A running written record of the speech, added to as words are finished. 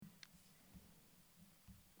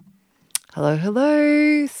Hello,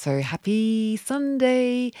 hello. So happy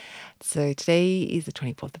Sunday. So today is the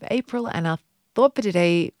 24th of April, and our thought for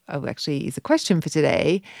today actually is a question for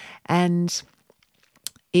today. And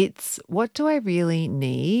it's, what do I really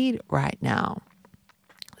need right now?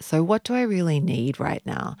 So, what do I really need right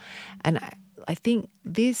now? And I think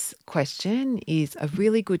this question is a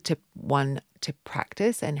really good one to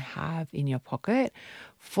practice and have in your pocket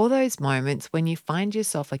for those moments when you find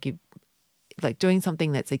yourself like doing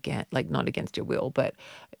something that's not against your will, but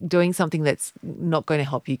doing something that's not going to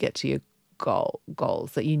help you get to your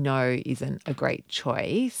goals that you know isn't a great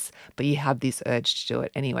choice, but you have this urge to do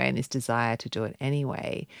it anyway and this desire to do it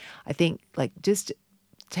anyway. I think like just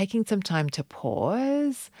taking some time to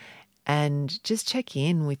pause and just check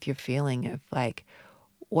in with your feeling of like,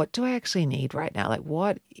 what do I actually need right now? Like,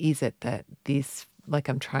 what is it that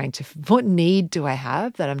I'm trying to, what need do I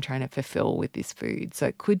have that I'm trying to fulfill with this food? So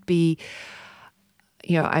it could be,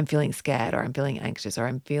 I'm feeling scared or I'm feeling anxious or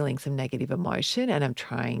I'm feeling some negative emotion and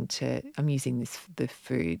I'm using the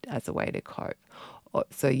food as a way to cope.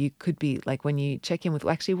 So you could be like, when you check in with,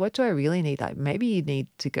 well, actually, what do I really need? Like maybe you need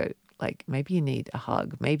to go, like maybe you need a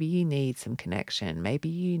hug. Maybe you need some connection. Maybe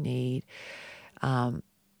you need some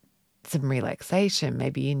relaxation.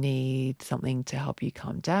 Maybe you need something to help you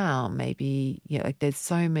calm down. Maybe, like there's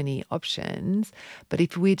so many options. But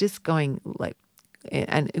if we're just going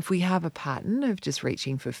and if we have a pattern of just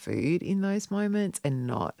reaching for food in those moments and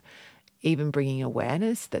not even bringing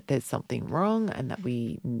awareness that there's something wrong and that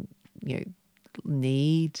we,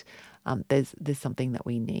 need, there's something that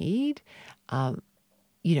we need,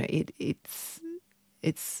 it's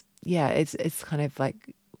kind of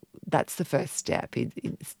like that's the first step.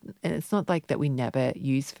 And it's not like that we never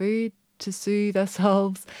use food to soothe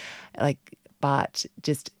ourselves, but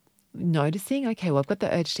just noticing, okay, well, I've got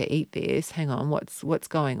the urge to eat this. Hang on, what's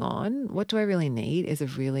going on? What do I really need? Is a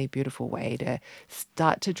really beautiful way to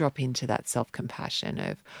start to drop into that self-compassion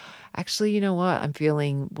of, actually, you know what? I'm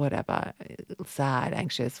feeling whatever, sad,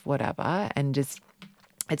 anxious, whatever, and just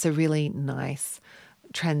it's a really nice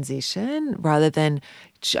transition rather than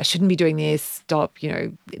I shouldn't be doing this, stop,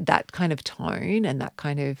 that kind of tone and that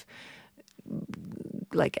kind of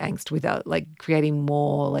like angst without like creating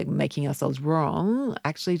more, like making ourselves wrong.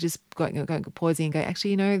 Actually just going pausing and going,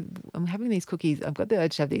 actually, I'm having these cookies. I've got the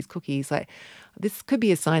urge to have these cookies. Like this could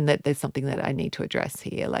be a sign that there's something that I need to address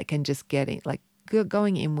here. Like, and just getting like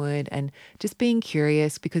going inward and just being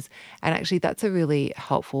curious and actually that's a really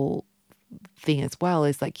helpful thing as well,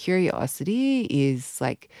 is like curiosity is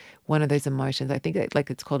like one of those emotions. I think that, like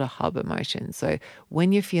it's called a hub emotion. So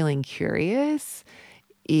when you're feeling curious,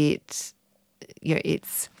 it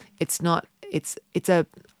it's not it's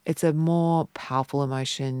a more powerful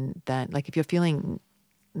emotion than like if you're feeling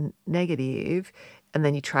negative and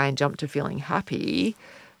then you try and jump to feeling happy,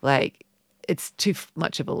 like it's too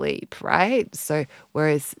much of a leap, right? So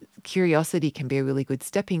whereas curiosity can be a really good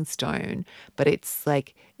stepping stone, but it's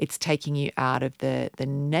like it's taking you out of the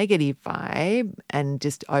negative vibe and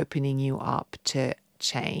just opening you up to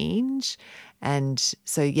change. And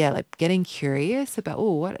so yeah, like getting curious about,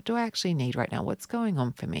 oh, what do I actually need right now? What's going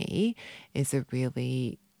on for me is a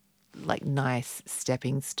really like nice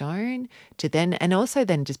stepping stone to then, and also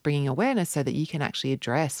then just bringing awareness so that you can actually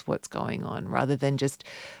address what's going on rather than just,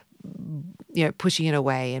 pushing it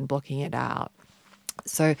away and blocking it out.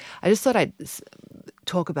 So I just thought I'd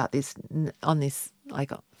talk about this on this,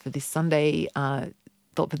 like for this Sunday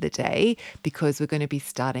thought for the day, because we're going to be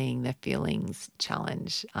starting the feelings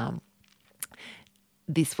challenge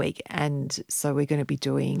this week. And so we're going to be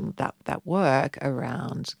doing that work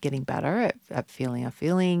around getting better at feeling our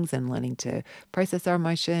feelings and learning to process our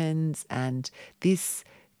emotions. And this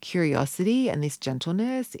curiosity and this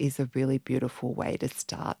gentleness is a really beautiful way to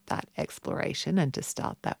start that exploration and to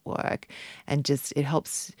start that work. And just it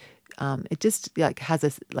helps. It just like has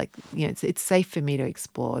a like it's safe for me to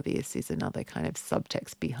explore. This is another kind of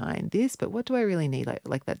subtext behind this. But what do I really need?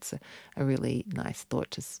 Like that's a really nice thought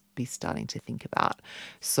to be starting to think about.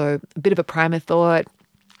 So a bit of a primer thought.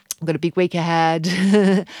 I've got a big week ahead,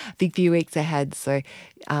 big few weeks ahead. So,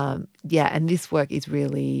 yeah, and this work is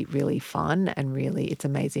really, really fun and really, it's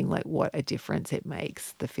amazing like what a difference it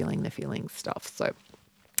makes, the feeling stuff. So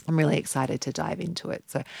I'm really excited to dive into it.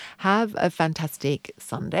 So have a fantastic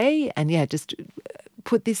Sunday. And yeah, just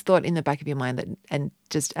put this thought in the back of your mind and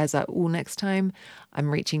just as next time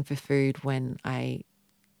I'm reaching for food when I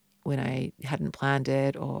hadn't planned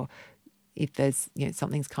it, or if there's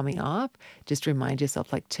something's coming up, just remind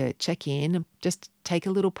yourself like to check in, just take a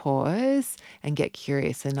little pause and get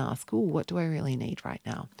curious and ask, oh, what do I really need right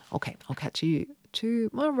now? Okay, I'll catch you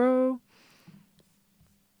tomorrow.